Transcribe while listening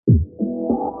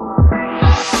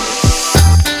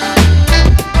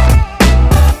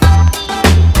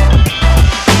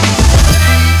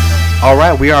All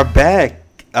right, we are back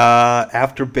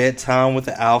after bedtime with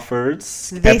the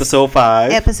Alfords, episode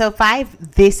 5. Episode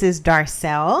 5. This is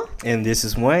Darcel. And this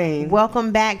is Wayne.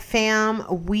 Welcome back,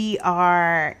 fam. We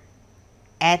are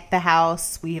at the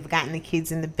house. We have gotten the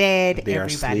kids in the bed. They are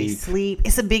Everybody's asleep.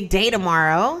 It's a big day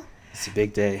tomorrow. It's a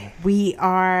big day. We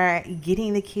are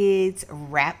getting the kids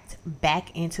wrapped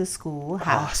back into school.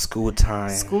 School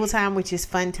time. School time, which is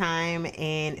fun time,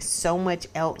 and so much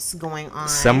else going on.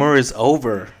 Summer is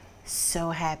over. So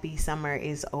happy summer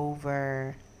is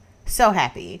over. So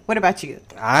happy. What about you?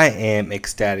 I am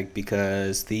ecstatic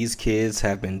because these kids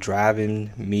have been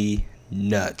driving me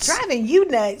nuts. Driving you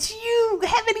nuts? You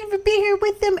haven't even been here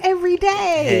with them every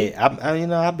day. Hey,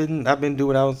 I've been doing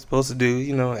what I was supposed to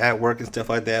do, at work and stuff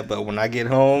like that. But when I get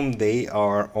home, they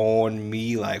are on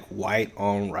me like white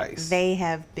on rice. They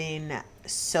have been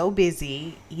so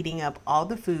busy eating up all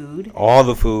the food, all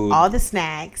the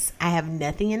snacks. I have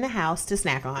nothing in the house to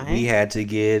snack on. We had to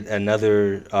get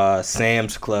another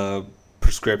Sam's Club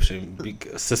subscription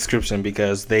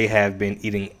because they have been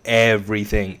eating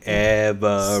everything.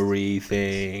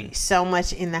 So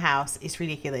much in the house. It's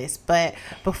ridiculous. But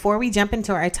before we jump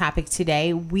into our topic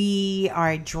today, we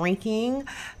are drinking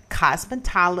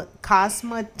Cosmopolitan.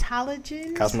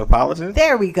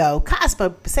 There we go.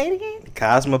 Say it again.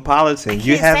 Cosmopolitan.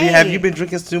 Have you been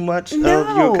drinking too much of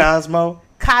your Cosmo?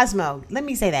 Cosmo. Let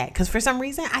me say that because for some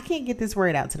reason I can't get this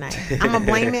word out tonight. I'm gonna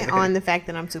blame it on the fact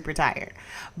that I'm super tired.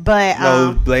 But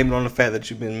blame it on the fact that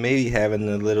you've been maybe having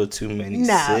a little too many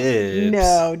sips.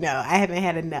 No, I haven't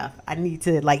had enough. I need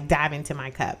to dive into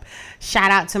my cup. Shout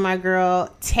out to my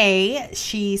girl Tay.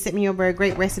 She sent me over a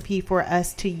great recipe for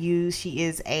us to use. She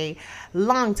is a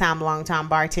long time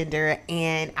bartender,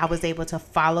 and I was able to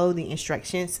follow the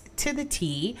instructions to the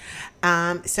T.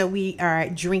 So we are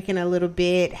drinking a little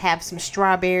bit, have some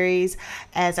strawberries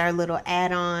as our little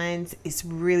add-ons. It's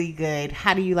really good.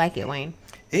 How do you like it, Wayne?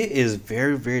 It is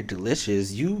very, very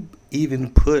delicious. You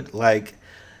even put like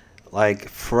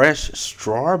fresh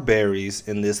strawberries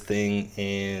in this thing,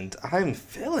 and I'm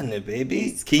feeling it,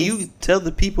 baby. Can you tell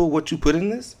the people what you put in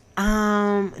this?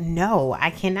 No,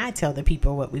 I cannot tell the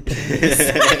people what we put in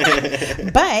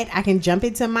this. But I can jump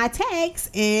into my text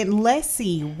and let's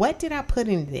see. What did I put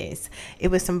in this? It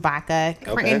was some vodka,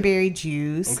 cranberry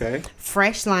juice,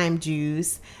 fresh lime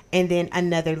juice, and then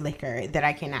another liquor that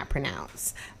I cannot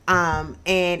pronounce. And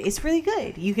it's really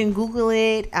good. You can Google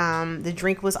it. The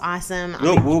drink was awesome.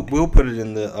 We'll put it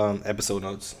in the episode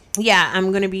notes. Yeah,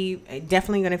 I'm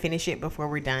definitely gonna finish it before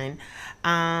we're done.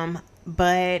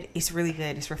 But it's really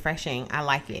good. It's refreshing. I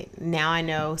like it. Now I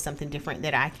know something different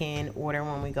that I can order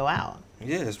when we go out.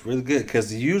 Yeah, it's really good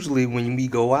because usually when we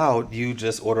go out, you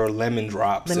just order lemon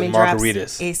drops and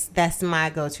margaritas. That's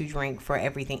my go-to drink for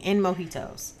everything, and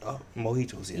mojitos. Oh,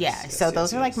 mojitos, yes. Yeah, so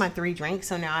those are like my 3 drinks.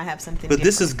 So now I have something. But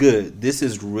this is good. This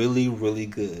is really, really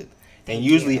good. And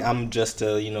usually I'm just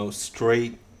a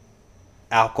straight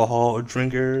alcohol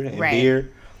drinker and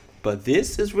beer. But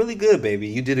this is really good, baby.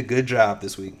 You did a good job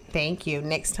this week. Thank you.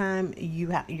 Next time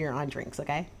you're on drinks,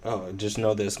 okay? Oh, just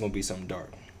know that it's gonna be something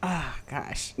dark. Oh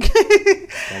gosh,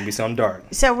 it's gonna be something dark.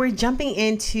 So we're jumping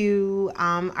into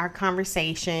our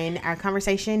conversation. Our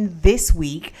conversation this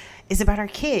week is about our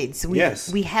kids. We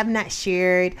have not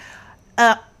shared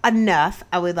enough.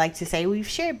 I would like to say we've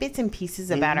shared bits and pieces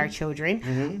about our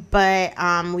children, but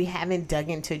we haven't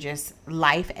dug into just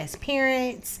life as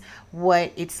parents,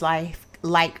 what it's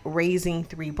like raising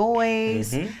 3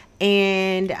 boys,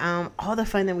 and all the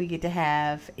fun that we get to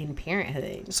have in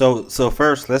parenthood. So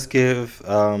first, let's give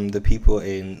the people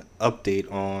an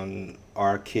update on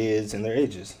our kids and their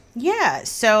ages. Yeah,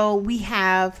 so we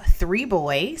have 3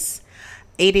 boys.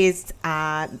 It is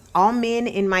all men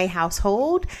in my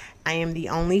household. I am the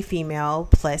only female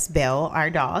plus Belle, our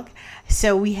dog.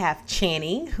 So we have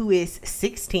Channing, who is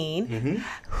 16,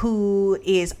 who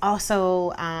is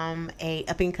also a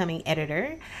up-and-coming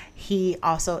editor. He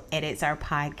also edits our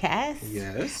podcast.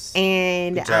 Yes.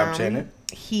 And good job, Channing.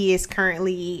 He is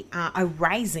currently a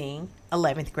rising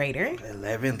 11th grader.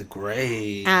 11th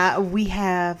grade. We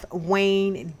have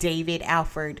Wayne David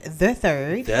Alford the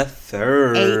third.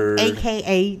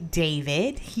 AKA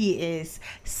David. He is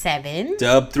 7.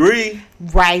 Dub 3.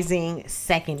 Rising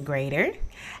 2nd grader.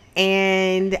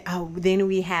 And then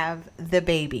we have the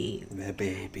baby.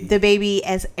 The baby,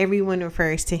 as everyone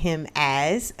refers to him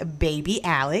as Baby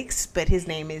Alex, but his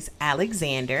name is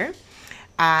Alexander.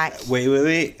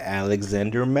 Wait.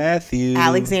 Alexander Matthew.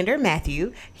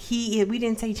 We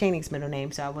didn't say Channing's middle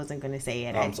name, so I wasn't going to say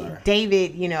it. I'm sorry.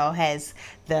 David, has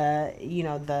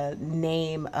the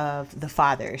name of the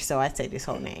father, so I said his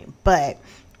whole name. But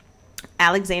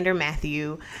Alexander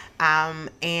Matthew,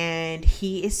 and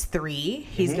he is 3.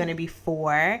 He's going to be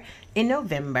 4 in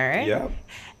November. Yeah.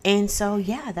 And so,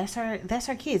 yeah, that's our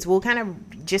kids. We'll kind of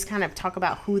talk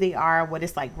about who they are, what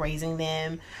it's like raising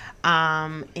them,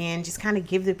 and just kind of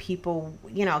give the people,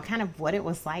 kind of what it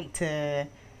was like to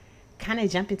kind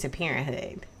of jump into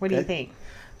parenthood. What do you think?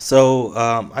 So,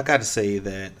 I got to say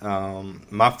that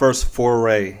my first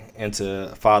foray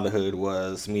into fatherhood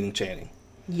was meeting Channing.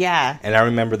 Yeah. And I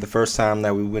remember the first time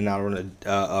that we went out on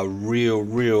a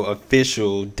real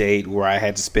official date where I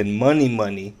had to spend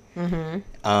money.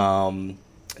 Mm-hmm.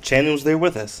 Channing was there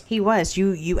with us. He was.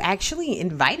 You actually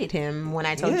invited him when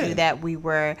I told you that we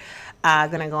were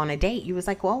gonna go on a date. You was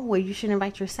like, well, you should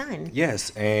invite your son.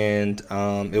 Yes, and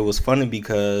it was funny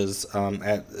because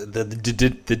at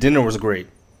the dinner was great.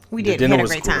 We had a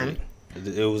great time.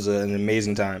 It was an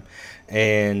amazing time,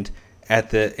 and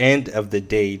at the end of the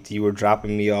date, you were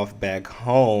dropping me off back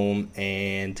home,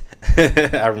 and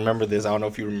I remember this. I don't know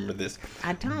if you remember this.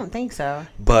 I don't think so.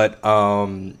 But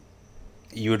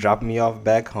you were dropping me off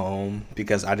back home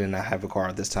because I did not have a car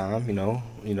at this time.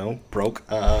 Broke,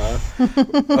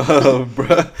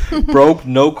 broke,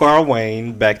 no car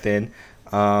Wayne back then,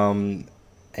 and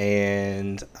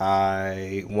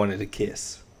I wanted a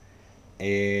kiss,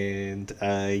 and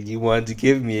you wanted to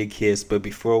give me a kiss, but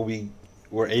before we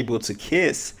were able to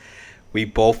kiss, we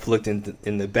both looked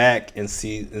in the back and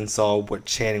saw what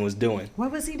Channing was doing.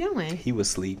 What was he doing? He was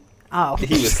asleep. Oh.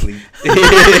 He was asleep.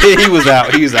 He was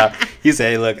out. He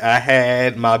said, look, I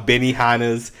had my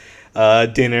Benihana's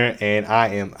dinner and I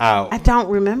am out. I don't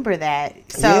remember that.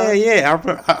 So Yeah.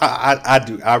 I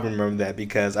do. I remember that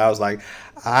because I was like,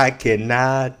 I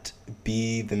cannot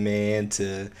be the man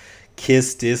to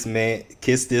kiss this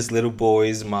little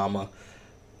boy's mama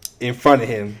in front of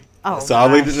him. Oh, so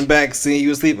I looked in the back, seeing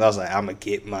you asleep. I was like, I'm going to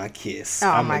get my kiss.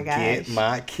 Oh, my gosh. Get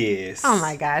my kiss. Oh,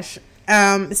 my gosh.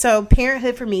 So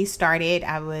parenthood for me started,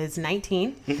 I was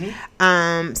 19.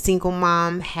 Mm-hmm. Single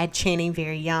mom, had Channing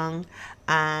very young.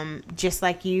 Just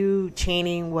like you,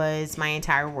 Channing was my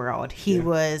entire world. He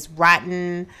was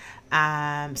rotten,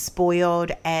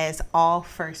 spoiled, as all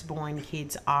firstborn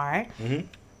kids are. Mm-hmm.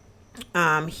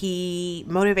 He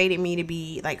motivated me to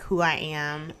be like who I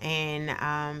am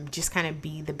and just kind of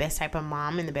be the best type of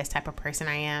mom and the best type of person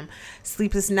I am.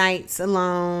 Sleepless nights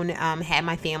alone, had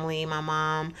my family, my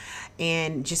mom,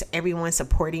 and just everyone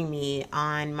supporting me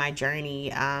on my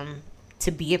journey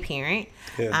to be a parent.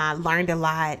 Learned a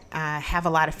lot, have a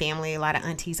lot of family, a lot of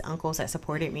aunties, uncles that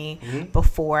supported me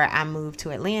before I moved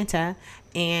to Atlanta,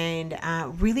 and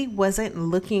really wasn't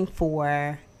looking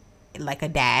for like a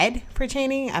dad for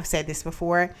Channing. I've said this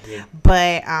before,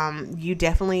 but you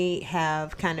definitely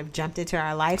have kind of jumped into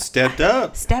our life. Stepped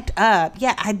up.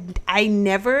 Yeah, I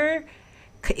never,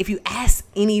 if you ask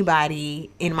anybody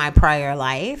in my prior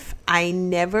life, I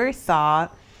never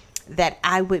thought that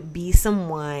I would be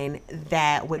someone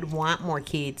that would want more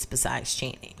kids besides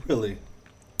Channing. Really?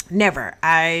 Never.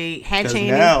 I had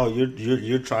Channing. Now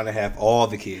you're trying to have all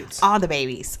the kids, all the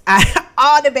babies.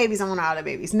 All the babies. I want all the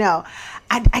babies. No,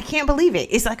 I can't believe it.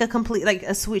 It's like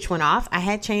a switch went off. I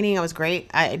had Channing. I was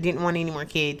great. I didn't want any more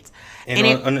kids.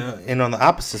 And on the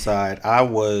opposite side, I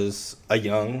was a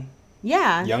young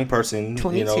person,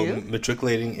 22.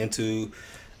 Matriculating into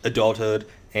adulthood,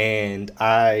 and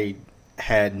I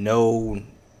had no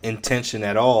intention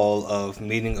at all of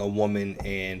meeting a woman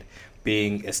and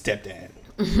being a stepdad.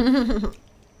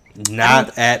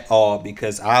 Not at all,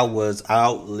 because I was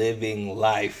out living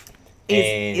life.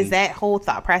 Is that whole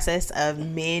thought process of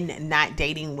men not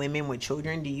dating women with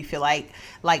children, do you feel like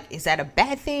is that a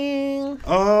bad thing?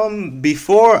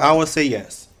 Before I would say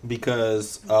yes,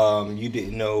 because you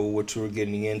didn't know what you were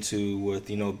getting into with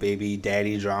baby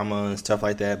daddy drama and stuff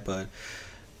like that. But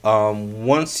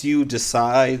once you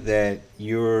decide that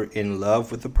you're in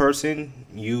love with the person,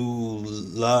 you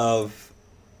love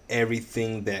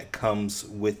everything that comes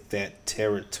with that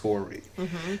territory.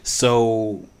 Mm-hmm.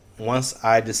 So once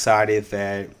I decided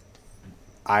that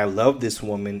I love this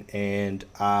woman and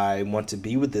I want to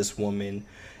be with this woman,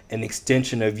 an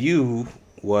extension of you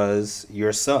was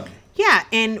your son. Yeah,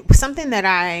 and something that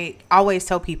I always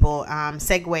tell people,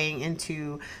 segueing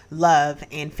into love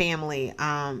and family,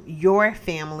 your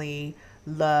family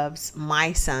loves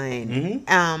my son.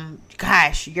 Mm-hmm.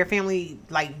 Gosh, your family,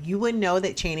 like, you would know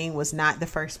that Channing was not the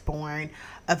firstborn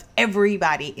of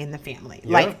everybody in the family.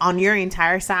 Yep. Like, on your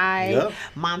entire side,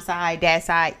 mom's side, dad's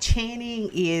side,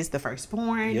 Channing is the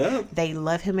firstborn. Yep. They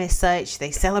love him as such. They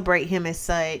celebrate him as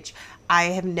such. I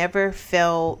have never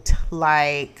felt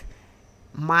like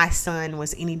my son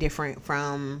was any different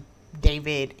from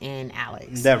David and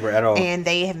Alex. Never at all. And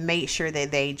they have made sure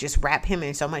that they just wrap him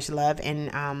in so much love, and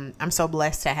I'm so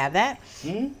blessed to have that.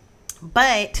 Mm-hmm.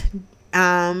 But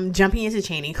jumping into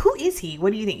Channing, who is he?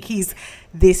 What do you think? He's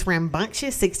this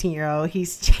rambunctious 16-year-old.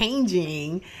 He's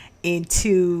changing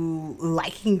into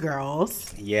liking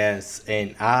girls. Yes,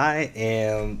 and I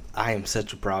am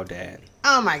such a proud dad.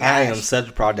 Oh my gosh. I am such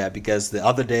a proud dad, because the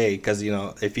other day, because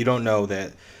if you don't know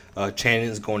that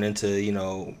Channing's going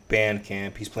into band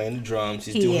camp, he's playing the drums,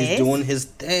 he's doing his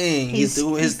thing. He's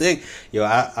doing his thing.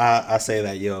 I say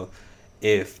that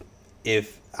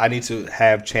if I need to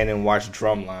have Channing watch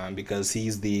Drumline, because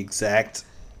he's the exact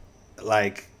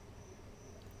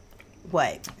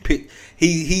what?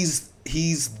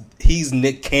 He's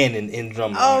Nick Cannon in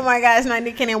Drumline. Oh my gosh, not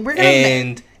Nick Cannon. We're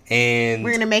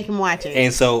gonna make him watch it.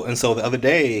 And so the other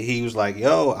day he was like,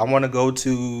 "Yo, I want to go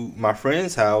to my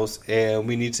friend's house and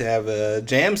we need to have a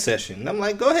jam session." And I'm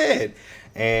like, "Go ahead."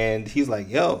 And he's like,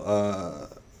 "Yo,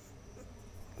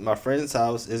 my friend's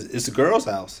house is a girl's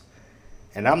house,"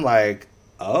 and I'm like,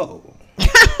 "Oh."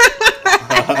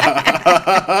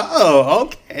 Oh,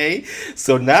 okay.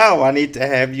 So now I need to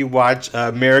have you watch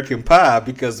American Pie,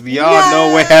 because we all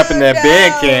know what happened at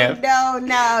band camp.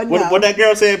 No. What that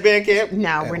girl said at band camp?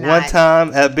 No, we're not. One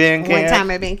time at band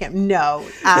camp? No.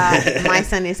 My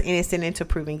son is innocent until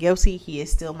proven guilty. He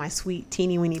is still my sweet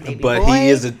teeny weeny baby boy. But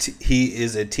he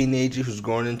is a teenager who's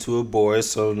growing into a boy.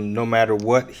 So no matter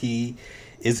what he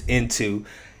is into,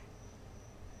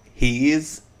 he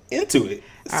is into it.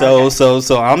 So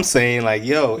I'm saying, like,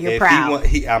 yo, you're proud.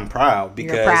 I'm proud,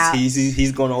 because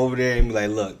he's going over there and be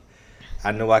like, look,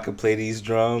 I know I could play these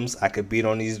drums, I could beat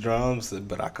on these drums,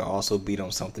 but I could also beat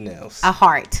on something else. A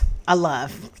heart, a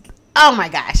love. Oh my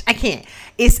gosh, I can't.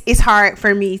 It's hard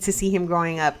for me to see him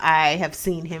growing up. I have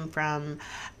seen him from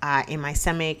in my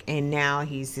stomach, and now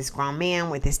he's this grown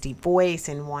man with this deep voice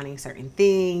and wanting certain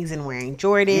things and wearing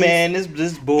Jordans. Man,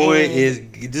 this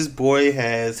boy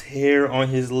has hair on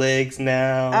his legs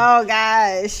now. Oh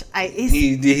gosh,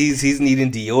 he's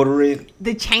needing deodorant.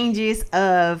 The changes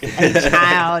of a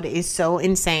child is so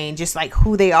insane. Just like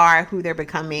who they are, who they're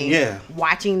becoming. Yeah,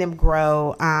 watching them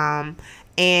grow.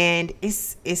 And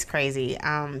it's crazy.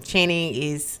 Channing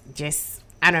is just,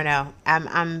 I don't know.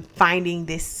 I'm finding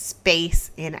this space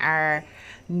in our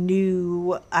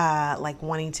new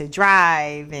wanting to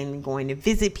drive and going to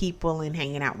visit people and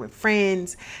hanging out with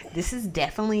friends. This is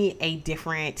definitely a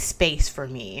different space for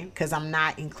me, because I'm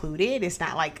not included. It's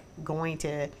not like going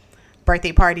to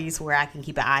birthday parties where I can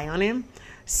keep an eye on him.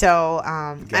 So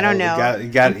I don't know. You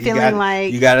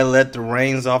gotta let the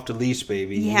reins off the leash,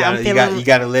 baby. Yeah, you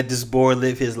gotta let this boy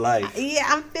live his life. Yeah,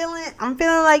 I'm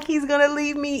feeling like he's gonna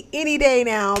leave me any day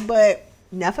now. But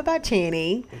enough about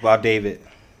Channing. About David.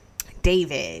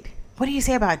 What do you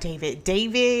say about David?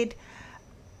 David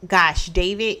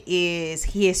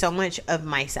is so much of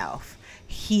myself.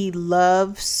 He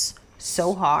loves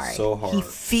so hard. He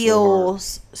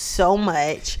feels so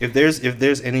much. If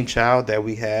there's any child that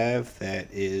we have that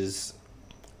is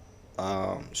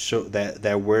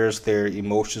that wears their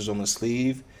emotions on the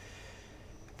sleeve,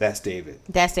 that's David.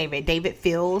 David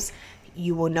feels.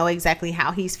 You will know exactly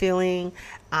how he's feeling.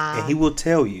 And he will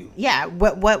tell you. Yeah,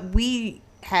 what we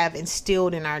have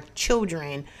instilled in our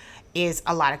children is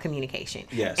a lot of communication.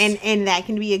 Yes. And that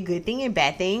can be a good thing and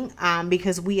bad thing,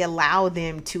 because we allow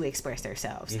them to express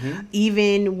themselves. Mm-hmm.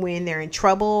 Even when they're in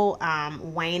trouble.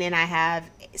 Wayne and I have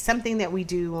something that we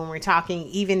do when we're talking,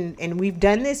 and we've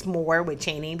done this more with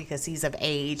Channing because he's of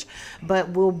age, but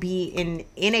we'll be in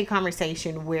a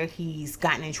conversation where he's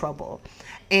gotten in trouble,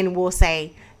 and we'll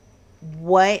say,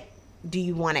 what do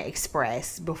you want to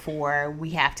express before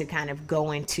we have to kind of go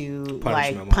into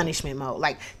punishment mode?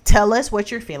 Like, tell us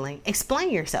what you're feeling. Explain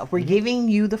yourself. We're giving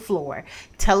you the floor.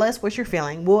 Tell us what you're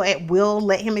feeling. We'll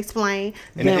let him explain.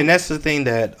 And that's the thing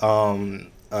that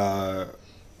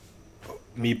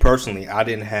me personally, I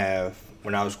didn't have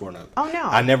when I was growing up. Oh no,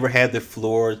 I never had the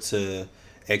floor to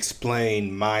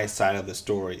explain my side of the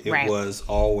story. It was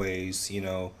always,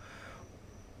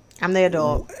 I'm the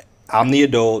adult.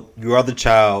 You are the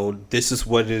child. This is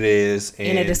what it is,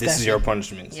 and this is your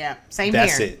punishment. Yeah, same here.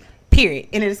 That's it. Period.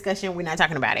 In a discussion, we're not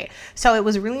talking about it. So it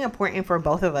was really important for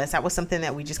both of us. That was something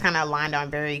that we just kind of aligned on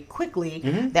very quickly,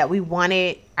 that we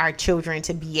wanted our children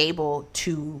to be able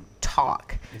to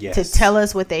talk, to tell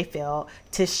us what they feel,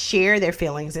 to share their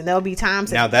feelings. And there'll be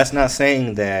times. Now, that's not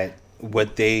saying that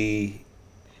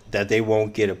that they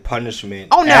won't get a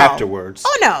punishment afterwards.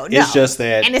 Oh, no. It's just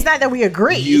that... And it's not that we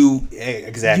agree.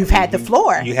 Exactly. You've had the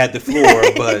floor. You had the floor,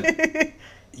 but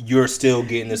you're still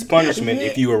getting this punishment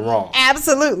if you were wrong.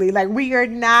 Absolutely. Like, we are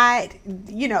not,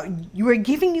 you are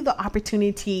giving you the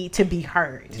opportunity to be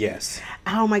heard. Yes.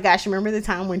 Oh my gosh. Remember the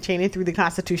time when Channing threw the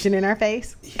Constitution in our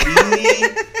face?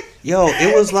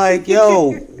 It was like,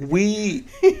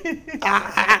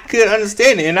 I couldn't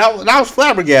understand it. And I was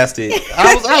flabbergasted.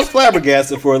 I was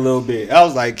flabbergasted for a little bit. I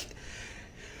was like,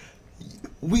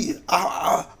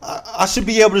 I should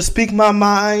be able to speak my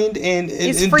mind and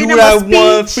do what I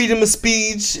want, freedom of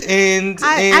speech, and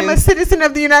I'm a citizen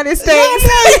of the United States.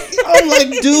 I'm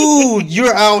like, dude,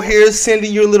 you're out here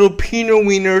sending your little peanut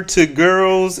wiener to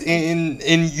girls in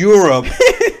Europe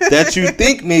that you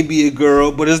think may be a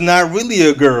girl, but it's not really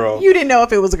a girl. You didn't know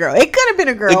if it was a girl. It could have been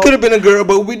a girl. It could have been a girl,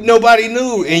 but nobody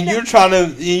knew. And you're trying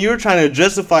to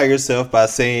justify yourself by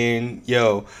saying,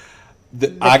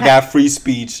 I got free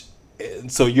speech.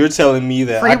 So you're telling me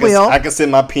that I can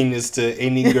send my penis to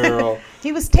any girl.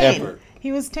 He was 10. Ever.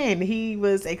 He was 10. He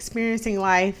was experiencing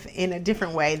life in a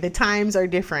different way. The times are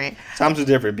different. Times are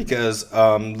different because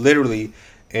literally,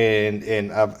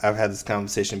 and I've had this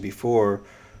conversation before.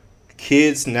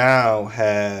 Kids now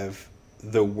have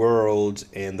the world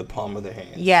in the palm of their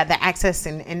hand. Yeah, the access,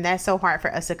 and that's so hard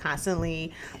for us to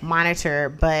constantly monitor.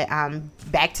 But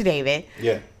back to David.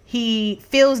 Yeah. He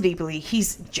feels deeply.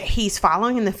 He's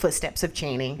following in the footsteps of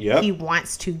Channing. Yep. He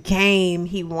wants to game.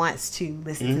 He wants to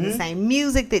listen to the same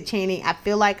music that Channing. I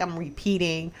feel like I'm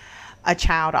repeating a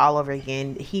child all over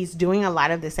again. He's doing a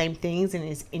lot of the same things and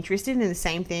is interested in the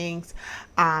same things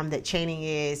that Channing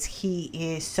is. He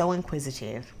is so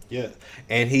inquisitive. Yeah,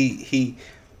 and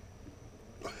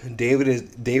David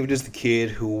is the kid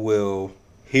who will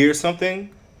hear something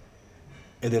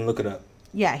and then look it up.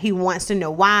 Yeah, he wants to know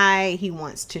why. He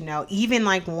wants to know, even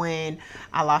like when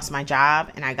I lost my job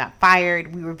and I got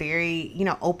fired, we were very,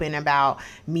 open about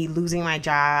me losing my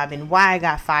job and why I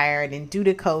got fired and due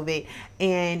to COVID.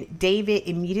 And David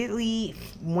immediately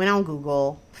went on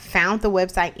Google, found the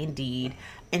website Indeed,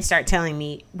 and started telling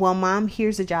me, well, Mom,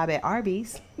 here's a job at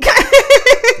Arby's. Yeah.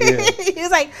 He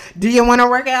was like, do you want to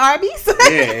work at Arby's?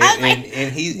 Yeah,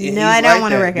 and he's I don't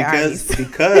want to work at Arby's.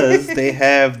 Because they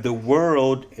have the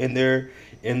world in their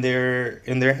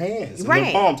hands, right, in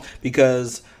their palms.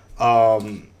 Because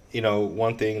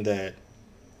one thing that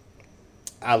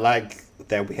I like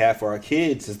that we have for our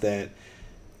kids is that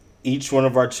each one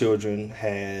of our children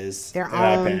has their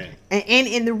own iPad.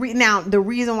 And the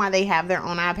reason why they have their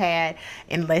own iPad,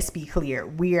 and let's be clear,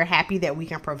 we are happy that we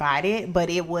can provide it,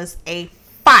 but it was a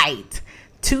fight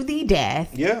to the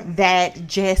death that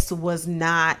just was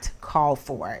not called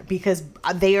for, because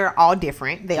they are all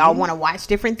different. They all want to watch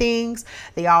different things.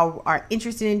 They all are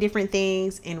interested in different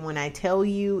things. And when I tell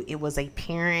you it was a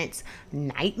parent's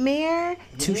nightmare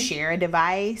to share a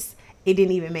device, it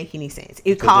didn't even make any sense.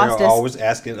 It cost us. Always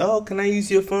asking, "Oh, can I use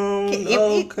your phone?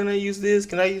 Can I use this?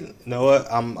 Can I use?" You know what?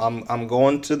 I'm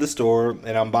going to the store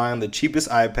and I'm buying the cheapest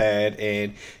iPad,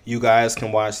 and you guys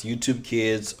can watch YouTube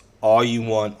Kids all you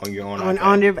want on your own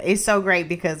iPad. It's so great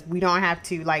because we don't have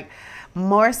to, like,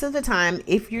 most of the time,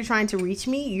 if you're trying to reach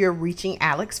me, you're reaching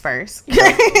Alex first.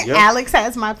 Yep. Alex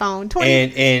has my phone.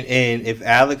 And if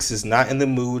Alex is not in the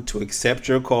mood to accept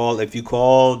your call, if you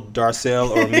call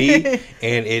Darcel or me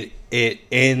and it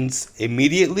ends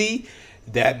immediately,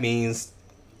 that means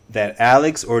that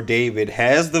Alex or David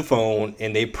has the phone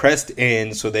and they pressed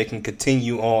end so they can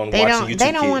continue on watching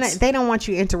YouTube. They don't want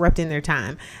you interrupting their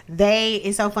time.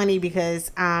 It's so funny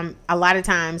because a lot of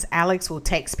times Alex will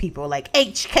text people like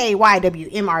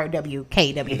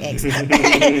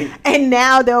HKYWMRWKWX and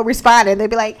now they'll respond and they'll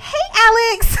be like, "Hey,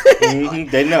 Alex."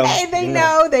 They know. And they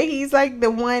know that he's like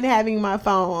the one having my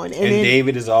phone. And then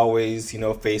David is always,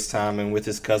 FaceTiming with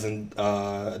his cousin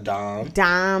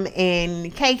Dom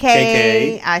and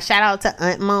KK. Shout out to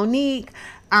Aunt Monique.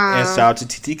 And shout out to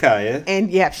Titi Kaya.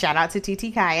 And shout out to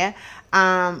Titi Kaya.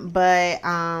 That's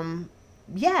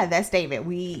David.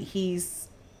 He's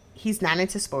not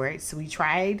into sports. We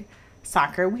tried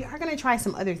soccer. We are going to try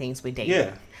some other things with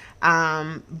David.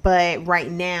 Yeah. But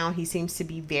right now he seems to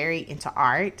be very into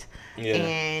art. Yeah.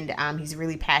 And he's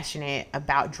really passionate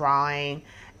about drawing.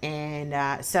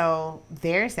 And so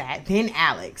there's that. Then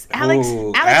Alex,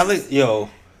 yo.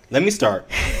 Let me start.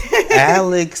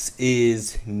 Alex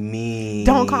is mean.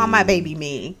 Don't call my baby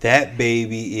mean. That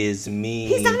baby is mean.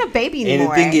 He's not a baby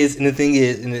anymore. And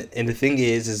the thing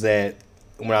is that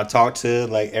when I talk to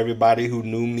like everybody who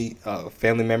knew me,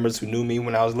 family members who knew me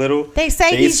when I was little, they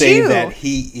say you. That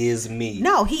he is me.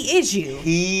 No, he is you.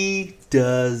 He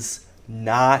does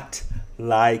not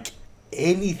like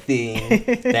anything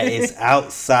that is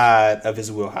outside of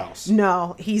his wheelhouse.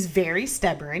 No, he's very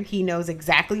stubborn. He knows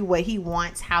exactly what he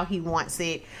wants, how he wants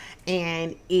it.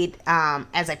 And it,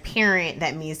 as a parent,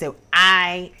 that means that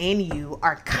I and you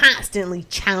are constantly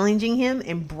challenging him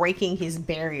and breaking his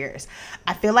barriers.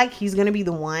 I feel like he's going to be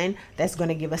the one that's going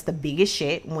to give us the biggest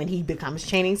shit when he becomes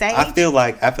Channing's age. I feel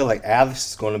like Alex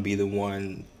is going to be the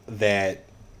one that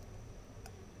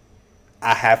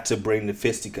I have to bring the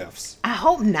fisticuffs. I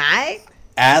hope not.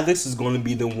 Alex is going to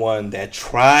be the one that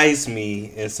tries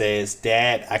me and says,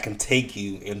 "Dad, I can take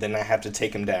you," and then I have to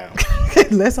take him down.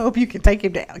 Let's hope you can take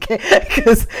him down, okay?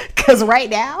 Because right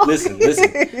now, listen.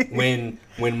 When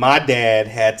my dad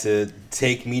had to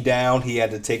take me down, he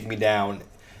had to take me down,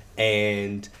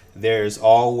 and there's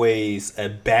always a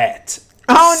bat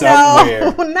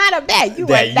somewhere. No, not a bat. You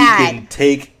that you can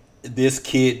take this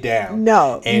kid down.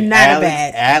 No, and not a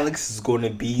bat. Alex is going to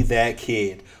be that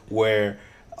kid where,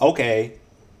 okay.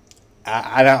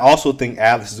 I also think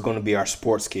Alex is going to be our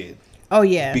sports kid. Oh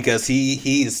yeah, because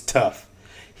he is tough.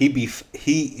 He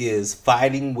is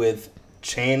fighting with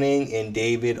Channing and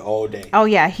David all day. Oh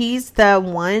yeah, he's the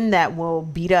one that will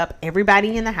beat up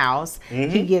everybody in the house.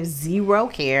 Mm-hmm. He gives zero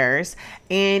cares,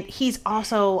 and he's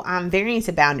also very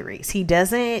into boundaries.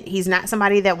 He's not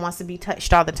somebody that wants to be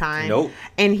touched all the time. Nope.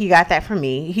 And he got that from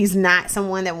me. He's not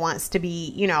someone that wants to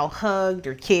be, hugged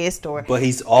or kissed or. But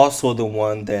he's also the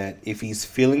one that if he's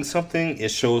feeling something, it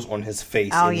shows on his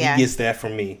face. Oh and yeah, he gets that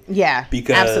from me. Yeah,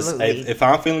 because absolutely. If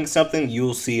I'm feeling something,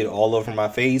 you'll see it all over my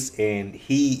face, and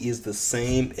he is the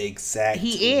same exact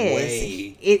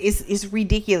way. It's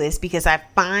ridiculous because I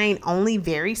find only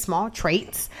very small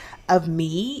traits of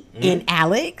me in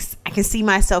Alex. I can see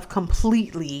myself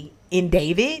completely in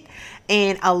David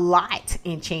and a lot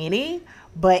in Channing,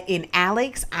 but in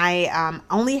Alex I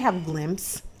only have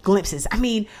glimpses. I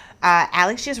mean,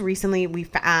 Alex just recently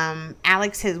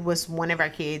Alex was one of our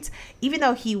kids. Even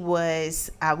though he was,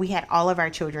 we had all of our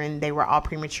children, they were all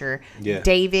premature. Yeah.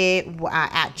 David,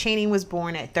 Channing was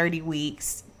born at 30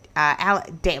 weeks.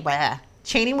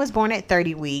 Channing was born at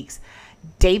 30 weeks.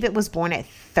 David was born at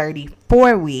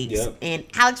 34 weeks. Yep. And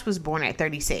Alex was born at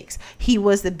 36. He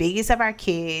was the biggest of our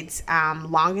kids,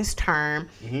 longest term,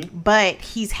 but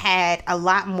he's had a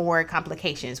lot more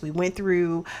complications. We went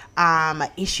through an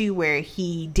issue where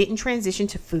he didn't transition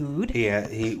to food.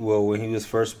 When he was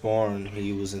first born,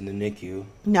 he was in the NICU.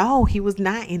 No, he was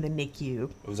not in the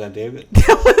NICU. Was that David?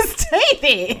 That was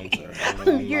David. I'm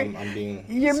sorry.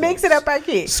 You're mixing up our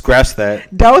kids. Scratch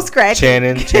that. Don't scratch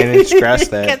Channing, scratch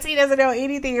that. Because he doesn't know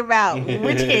anything about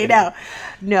which kid.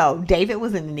 No, David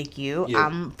was in the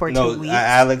NICU for 2 weeks.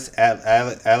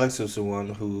 Alex was the one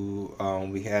who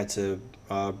we had to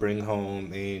bring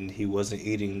home, and he wasn't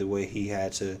eating the way he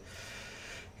had to,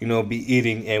 be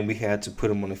eating, and we had to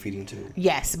put him on a feeding tube.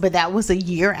 Yes, but that was a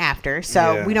year after,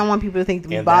 so we don't want people to think that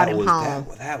we brought him home.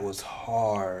 That was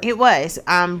hard. It was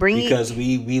because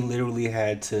we literally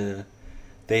had to.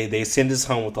 They send us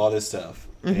home with all this stuff.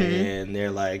 And they're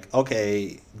like,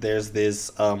 okay, there's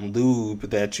this lube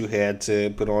that you had to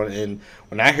put on. And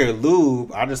when I hear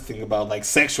lube, I just think about like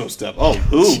sexual stuff. Oh,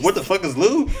 lube? What the fuck is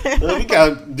lube? We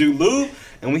gotta do lube.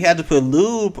 And we had to put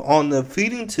lube on the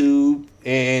feeding tube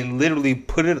and literally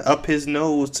put it up his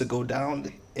nose to go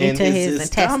down into his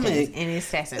stomach, in his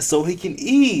intestines, so he can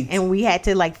eat. And we had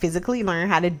to physically learn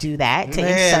how to do that.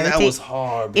 That was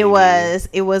hard. Baby.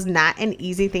 It was not an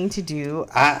easy thing to do.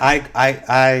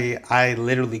 I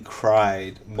literally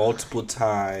cried multiple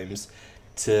times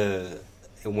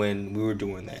when we were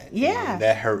doing that. Yeah,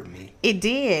 that hurt me. It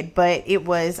did, but it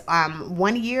was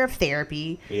 1 year of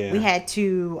therapy. Yeah. We had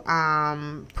to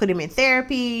put him in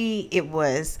therapy. It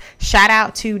was shout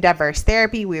out to Diverse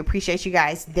Therapy. We appreciate you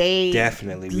guys. We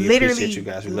appreciate you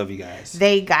guys. We love you guys.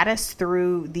 They got us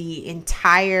through the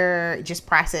entire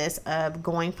process of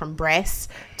going from breast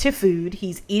to food.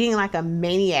 He's eating like a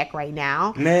maniac right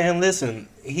now. Man, listen,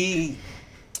 He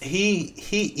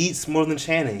eats more than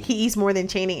Channing. He eats more than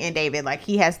Channing and David.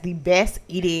 He has the best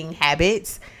eating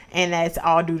habits, and that's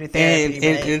all due to therapy.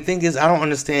 And the thing is, I don't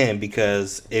understand,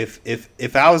 because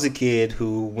if I was a kid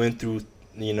who went through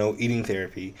eating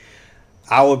therapy,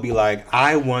 I would be like,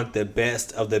 I want the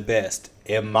best of the best.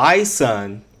 And my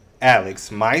son,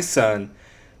 Alex,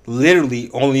 literally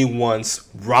only wants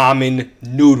ramen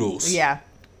noodles. Yeah.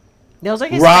 Those are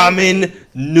his ramen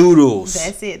noodles.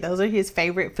 That's it. Those are his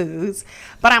favorite foods.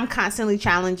 But I'm constantly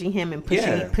challenging him and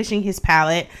pushing his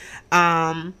palate.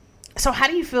 So how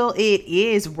do you feel it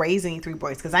is raising 3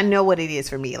 boys? Because I know what it is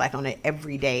for me, on an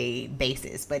everyday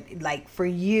basis. But for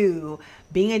you,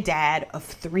 being a dad of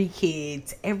 3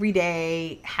 kids every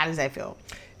day, how does that feel?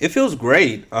 It feels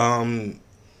great.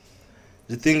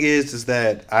 The thing is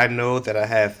that I know that I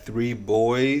have 3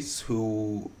 boys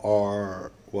who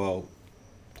are, well,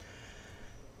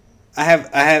 I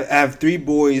have 3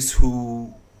 boys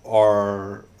who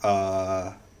are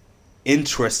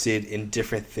interested in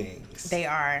different things. They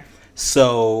are.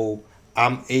 So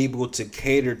I'm able to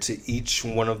cater to each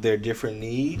one of their different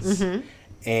needs,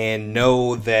 and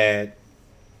know that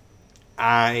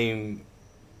I'm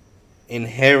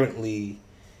inherently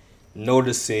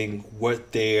noticing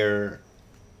what they're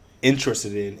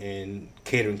interested in and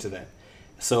catering to that.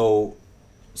 So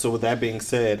with that being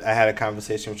said, I had a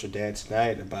conversation with your dad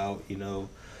tonight about,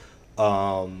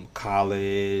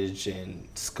 college and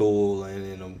school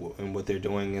and what they're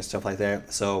doing and stuff like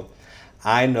that. So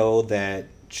I know that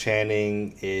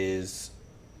Channing is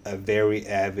a very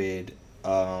avid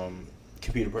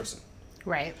computer person.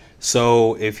 Right.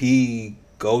 So if he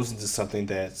goes into something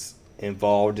that's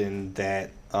involved in that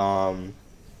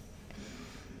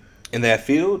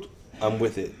field, I'm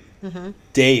with it.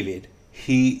 David,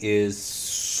 he is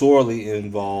sorely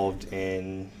involved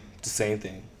in the same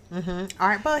thing. All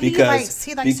right, but he likes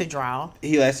to draw.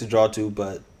 He likes to draw too,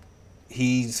 but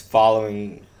he's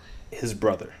following his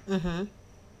brother.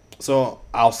 So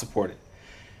I'll support it.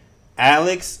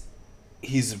 Alex,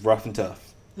 he's rough and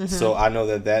tough. So I know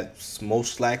that that's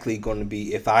most likely going to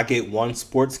be, if I get one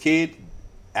sports kid,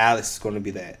 Alex is going to be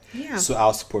that. Yeah. So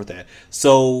I'll support that.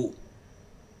 So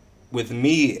with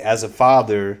me as a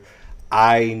father,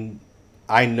 I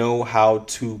know how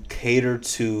to cater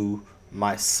to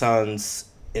my son's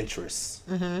interests.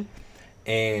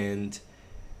 And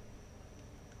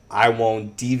I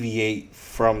won't deviate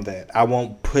from that. I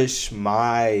won't push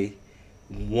my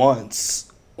wants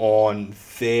on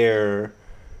their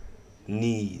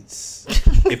needs,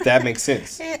 if that makes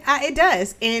sense. It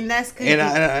does, and that's good.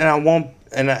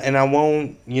 And I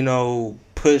won't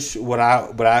push what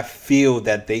I feel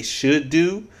that they should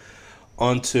do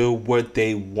onto what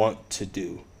they want to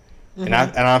do. And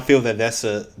I feel that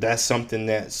that's something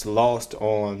that's lost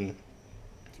on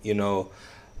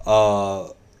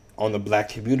on the black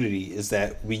community, is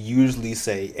that we usually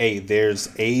say, hey, there's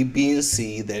A, B, and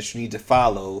C that you need to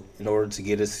follow in order to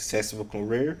get a successful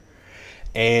career.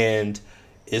 And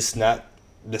it's not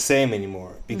the same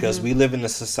anymore, because we live in a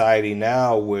society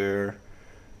now where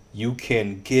you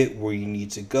can get where you need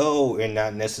to go and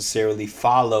not necessarily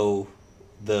follow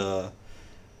the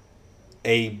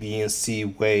A, B, and C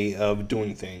way of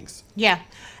doing things. Yeah.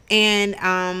 And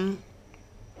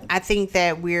I think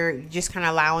that we're just kind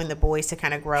of allowing the boys to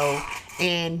kind of grow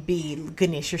and be.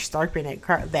 Goodness, you're slurping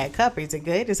that cup. Is it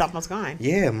good? It's almost gone.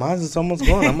 Yeah, mine is almost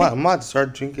gone. I might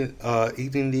start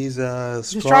eating these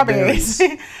strawberries.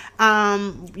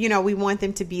 We want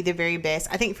them to be the very best.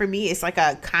 I think for me, it's like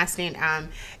a constant.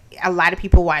 A lot of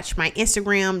people watch my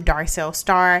Instagram, Darcel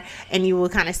Star, and you will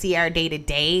kind of see our day to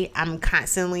day. I'm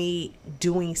constantly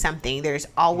doing something. There's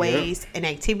always an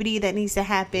activity that needs to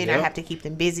happen. I have to keep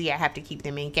them busy. I have to keep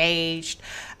them engaged.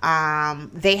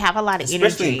 They have a lot of energy.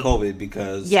 Especially in COVID,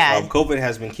 because COVID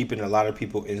has been keeping a lot of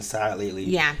people inside lately.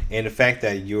 Yeah. And the fact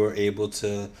that you're able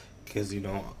to, because,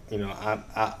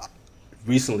 I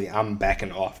recently I'm back in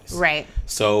the office. Right.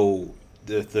 So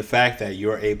the fact that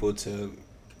you're able to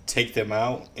take them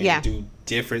out and do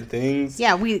different things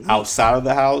outside of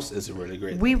the house is really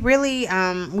great. We really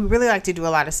like to do a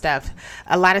lot of stuff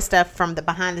from the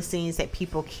behind the scenes that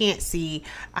people can't see.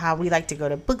 We like to go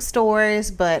to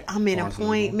bookstores, but I'm in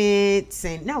appointments,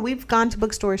 and we've gone to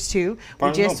bookstores too.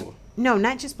 No,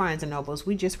 not just Barnes and Nobles.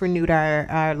 We just renewed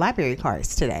our library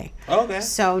cards today. Okay.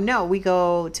 So we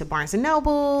go to Barnes and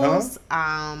Nobles,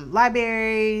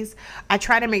 libraries. I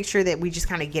try to make sure that we just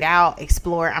kind of get out,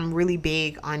 explore. I'm really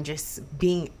big on just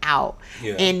being out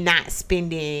and not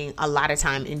spending a lot of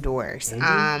time indoors.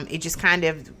 It just kind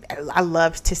of, I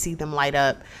love to see them light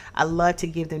up. I love to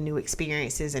give them new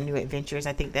experiences and new adventures.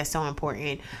 I think that's so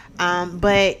important.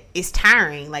 But it's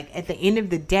tiring. Like at the end of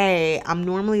the day, I'm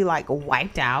normally like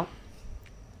wiped out.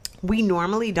 We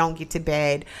normally don't get to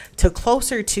bed till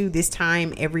closer to this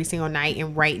time every single night.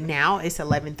 And right now it's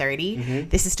 11:30.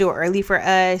 This is still early for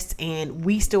us, and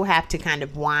we still have to kind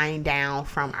of wind down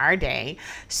from our day.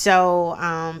 So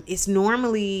it's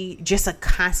normally just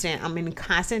I'm in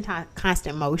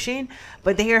constant motion,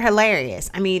 but they are hilarious.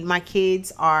 I mean, my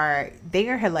kids they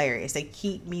are hilarious. They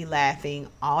keep me laughing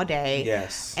all day.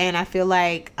 Yes. And I feel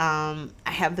like I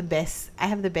have the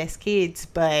best kids,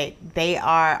 but they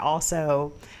are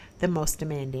also the most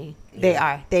demanding. They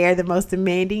are the most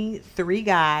demanding 3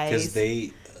 guys.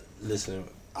 Because listen,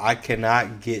 I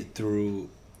cannot get through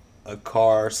a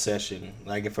car session,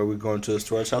 like if we going to a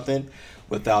store or something,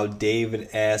 without David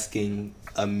asking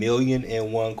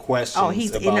 1,000,001 questions. Oh,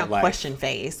 he's in a question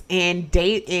phase, and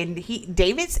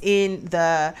David's in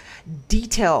the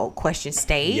detailed question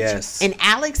stage. Yes, and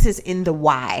Alex is in the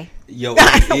why. Yo,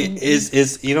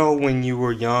 it's when you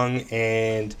were young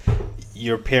and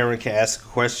your parent can ask a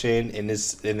question and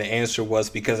the answer was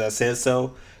because I said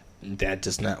so. That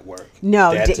does not work.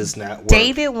 No, that does not work.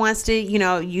 David wants to,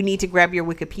 you need to grab your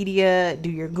Wikipedia,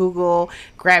 do your Google,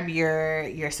 grab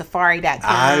your Safari.com.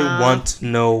 I want to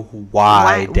know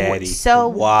why, Daddy. So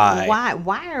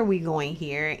why are we going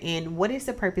here, and what is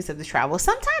the purpose of the travel?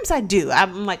 Sometimes I do.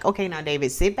 I'm like, okay, now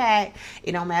David, sit back.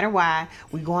 It don't matter why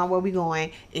we going where we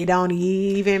going. It don't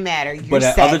even matter. But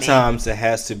at other times it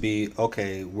has to be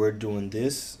okay. We're doing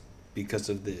this because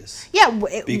of this. Yeah.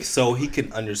 So he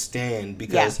can understand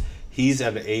because he's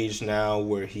at an age now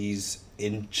where he's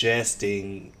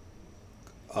ingesting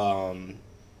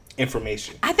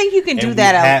information. I think you can do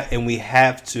that. And we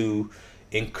have to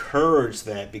encourage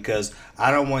that because I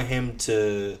don't want him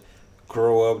to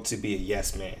grow up to be a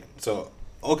yes man. So,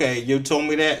 okay, you told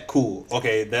me that? Cool.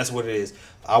 Okay, that's what it is.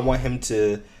 I want him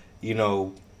to,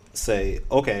 say,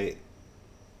 okay,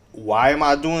 why am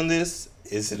I doing this?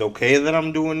 Is it okay that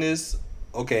I'm doing this?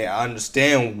 Okay, I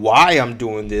understand why I'm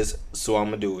doing this, so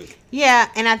I'm going to do it. Yeah,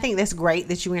 and I think that's great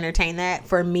that you entertain that.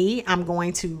 For me, I'm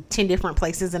going to 10 different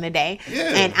places in a day,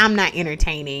 and I'm not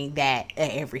entertaining that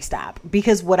at every stop.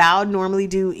 Because what I'll normally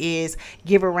do is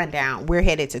give a rundown. We're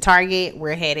headed to Target,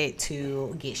 we're headed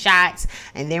to get shots,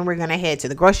 and then we're going to head to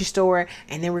the grocery store,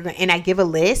 and then and I give a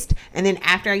list, and then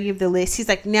after I give the list, he's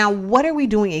like, now what are we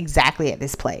doing exactly at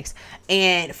this place?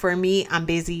 And for me, I'm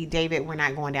busy. David, we're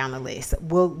not going down the list.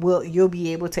 You'll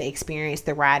be able to experience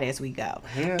the ride as we go.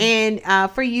 Yeah.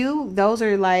 And for you, those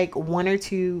are like one or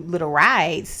two little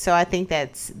rides, so I think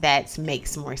that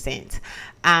makes more sense.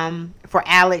 For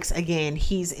Alex, again,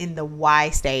 he's in the why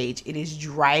stage. It is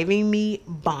driving me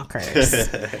bonkers.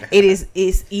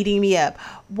 It's eating me up.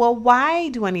 Well, why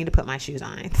do I need to put my shoes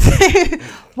on?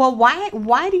 Well, why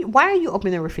are you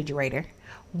opening the refrigerator?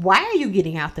 Why are you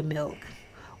getting out the milk?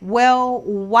 Well,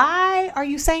 why are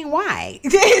you saying why?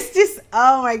 It's just,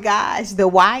 oh my gosh, the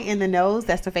why in the nose.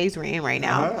 That's the phase we're in right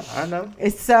now. I know.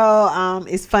 It's so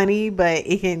it's funny, but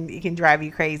it can drive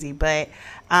you crazy. But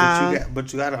you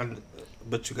gotta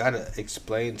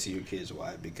explain to your kids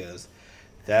why, because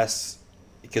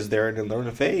they're in the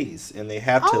learning phase and they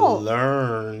have to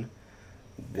learn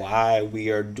why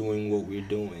we are doing what we're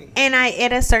doing. And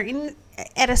at a certain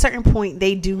point,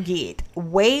 they do get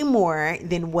way more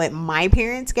than what my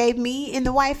parents gave me in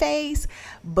the Y phase.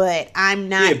 But I'm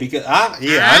not. Yeah, because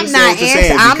I'm not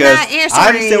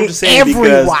answering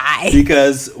every why.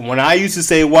 Because when I used to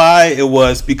say why, it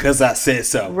was because I said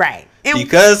so. Right.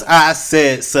 Because I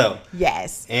said so.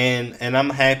 Yes. And I'm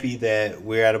happy that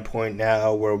we're at a point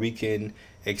now where we can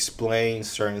explain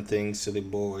certain things to the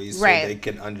boys so they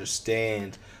can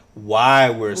understand why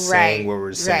we're saying what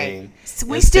we're saying. So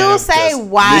we still say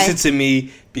why. Listen to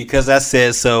me because I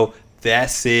said so.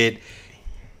 That's it.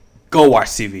 Go watch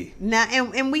TV. Now,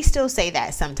 and we still say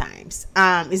that sometimes.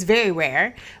 It's very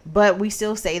rare, but we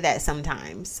still say that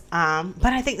sometimes. But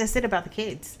I think that's it about the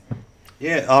kids.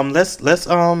 Yeah.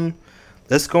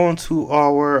 Let's go into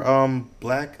our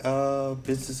Black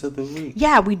Business of the Week.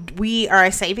 Yeah, we are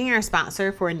saving our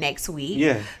sponsor for next week.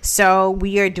 Yeah. So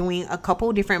we are doing a couple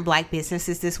different Black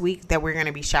businesses this week that we're going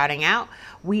to be shouting out.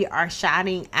 We are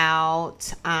shouting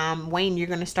out, Wayne, you're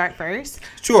going to start first?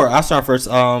 Sure, I'll start first.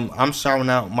 I'm shouting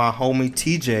out my homie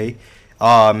TJ,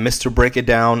 Mr. Break It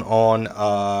Down on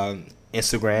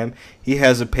Instagram. He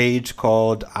has a page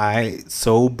called I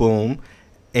So Boom.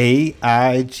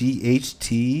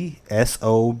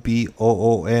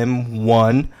 AIGHTSOBOOM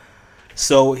 1.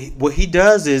 So what he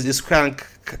does is it's kind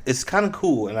of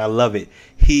cool, and I love it.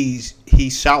 He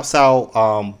shouts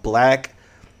out Black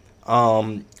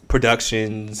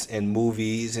productions and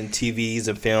movies and TVs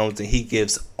and films, and he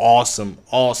gives awesome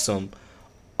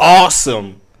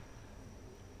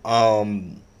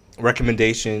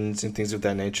recommendations and things of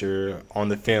that nature on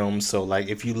the film. So like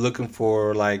if you're looking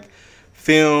for like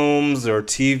films or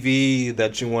TV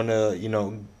that you want to,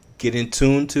 get in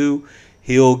tune to,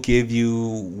 he'll give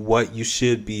you what you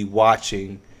should be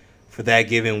watching for that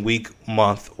given week,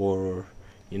 month, or,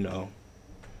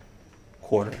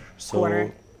 quarter.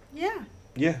 So, Yeah.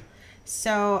 Yeah.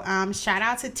 So, shout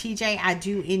out to TJ. I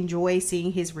do enjoy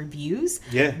seeing his reviews.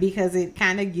 Yeah. Because it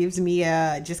kind of gives me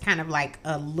just kind of like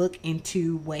a look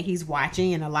into what he's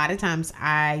watching. And a lot of times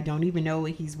I don't even know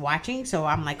what he's watching. So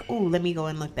I'm like, oh, let me go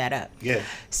and look that up. Yeah.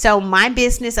 So my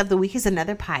business of the week is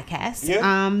another podcast.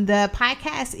 Yeah. The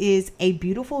podcast is A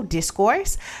Beautiful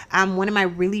Discourse. One of my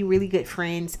really, really good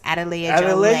friends, Adelia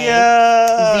Jolie.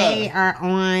 They are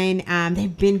on,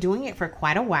 they've been doing it for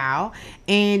quite a while.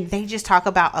 And they just talk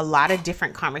about a lot of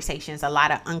different conversations, a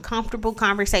lot of uncomfortable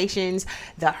conversations.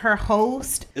 Her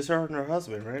host, it's her and her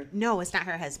husband, right? No, it's not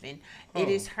her husband. It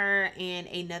is her and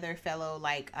another fellow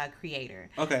creator.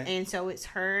 Okay. And so it's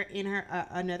her and her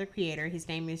another creator. His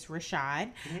name is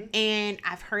Rashad. And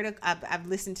I've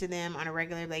listened to them on a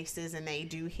regular basis, and they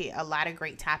do hit a lot of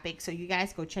great topics. So you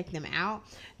guys go check them out.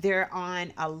 They're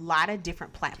on a lot of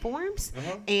different platforms,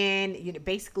 and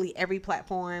basically every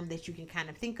platform that you can kind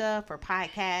of think of for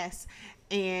podcasts.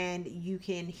 And you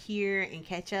can hear and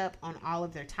catch up on all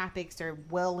of their topics. They're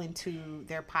well into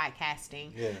their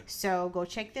podcasting. Yeah. So go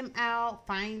check them out.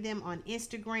 Find them on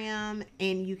Instagram.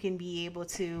 And you can be able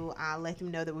to let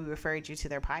them know that we referred you to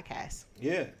their podcast.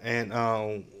 Yeah. And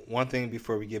one thing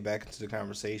before we get back into the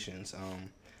conversations,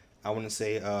 I want to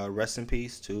say rest in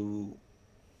peace to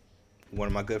one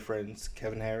of my good friends,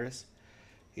 Kevin Harris.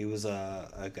 He was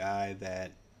a guy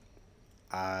that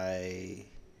I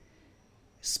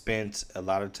spent a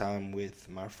lot of time with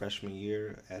my freshman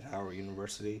year at Howard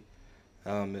University.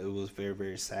 It was very,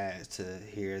 very sad to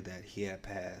hear that he had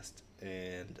passed.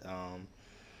 And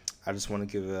I just want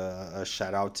to give a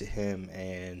shout out to him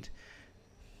and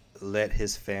let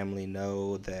his family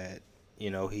know that,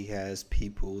 he has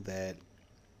people that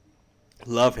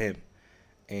love him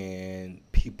and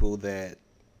people that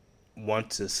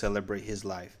want to celebrate his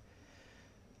life.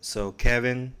 So,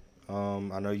 Kevin,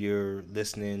 I know you're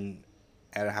listening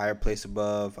at a higher place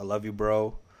above. I love you,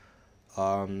 bro.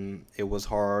 It was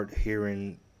hard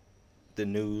hearing the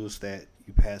news that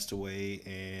you passed away,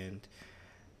 and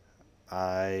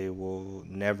I will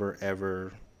never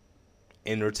ever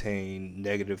entertain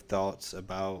negative thoughts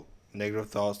or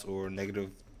negative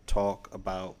talk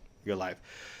about your life.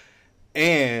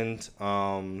 And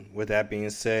with that being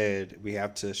said, we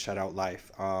have to shout out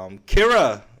life.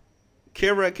 Kira,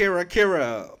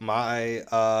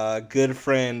 my good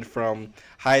friend from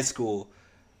high school.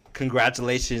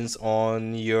 Congratulations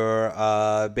on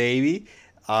your baby.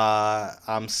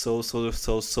 I'm so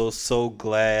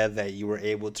glad that you were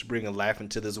able to bring a life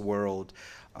into this world.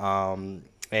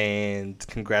 And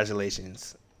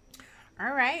congratulations.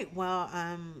 All right. Well,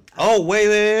 oh,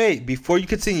 wait. Before you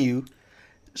continue,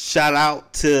 shout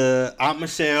out to Aunt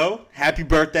Michelle. Happy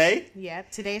birthday.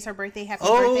 Yep. Today's her birthday. Happy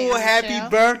birthday, Aunt happy Michelle.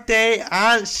 Birthday,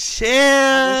 Aunt Shell.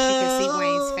 I wish you could see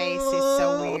Wayne's face. It's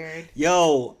so weird.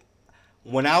 Yo,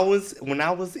 when I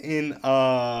was in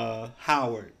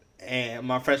Howard and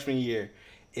my freshman year,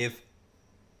 if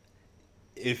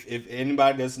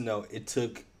anybody doesn't know, it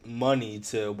took money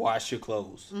to wash your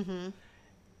clothes.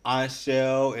 Aunt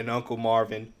Shell and Uncle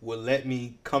Marvin would let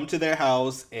me come to their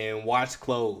house and wash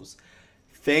clothes.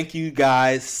 Thank you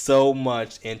guys so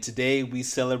much. And today we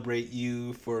celebrate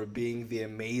you for being the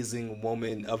amazing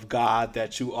woman of God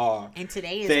that you are. And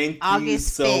today is Thank August you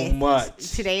so 5th.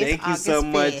 much. Today is Thank August you so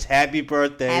 5th. much. Happy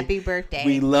birthday. Happy birthday.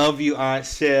 We love you, Aunt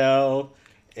Shell.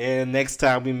 And next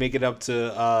time we make it up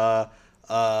to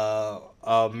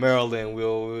Maryland,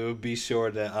 we'll be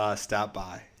sure to stop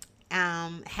by.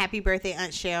 Happy birthday,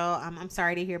 Aunt Shell. I'm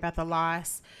sorry to hear about the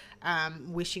loss.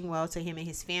 Wishing well to him and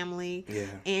his family. Yeah.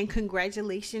 And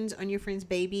congratulations on your friend's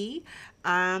baby.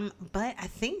 But I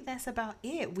think that's about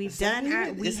it. Is that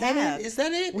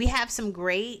it? We have some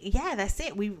great, that's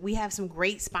it. We have some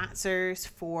great sponsors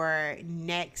for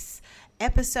next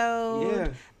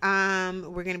episode.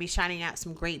 We're going to be shouting out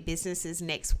some great businesses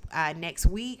next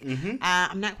week.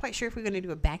 I'm not quite sure if we're going to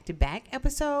do a back-to-back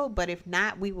episode, but if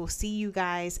not, we will see you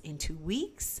guys in 2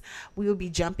 weeks. We will be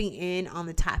jumping in on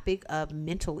the topic of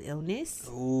mental illness.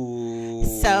 Ooh.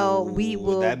 So we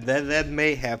will. That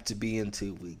may have to be in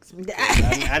 2 weeks.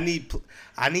 I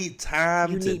need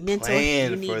time to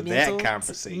plan for that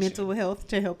conversation. Mental health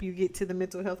to help you get to the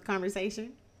mental health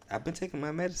conversation. I've been taking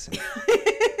my medicine.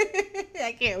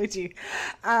 I can't with you.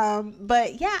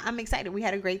 But yeah, I'm excited. We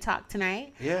had a great talk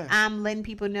tonight. Yeah. I'm letting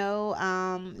people know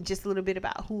just a little bit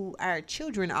about who our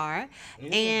children are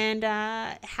and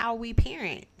how we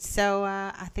parent. So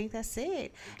I think that's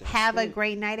it. Have a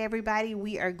great night, everybody.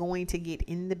 We are going to get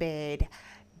in the bed.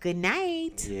 Good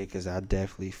night. Yeah, because I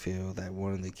definitely feel that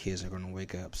one of the kids are going to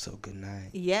wake up. So good night.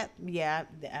 Yep. Yeah.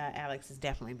 Alex has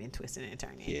definitely been twisting and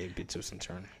turning. Yeah, been twisting and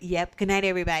turning. Yep. Good night,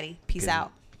 everybody. Peace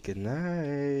out. Good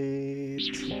night.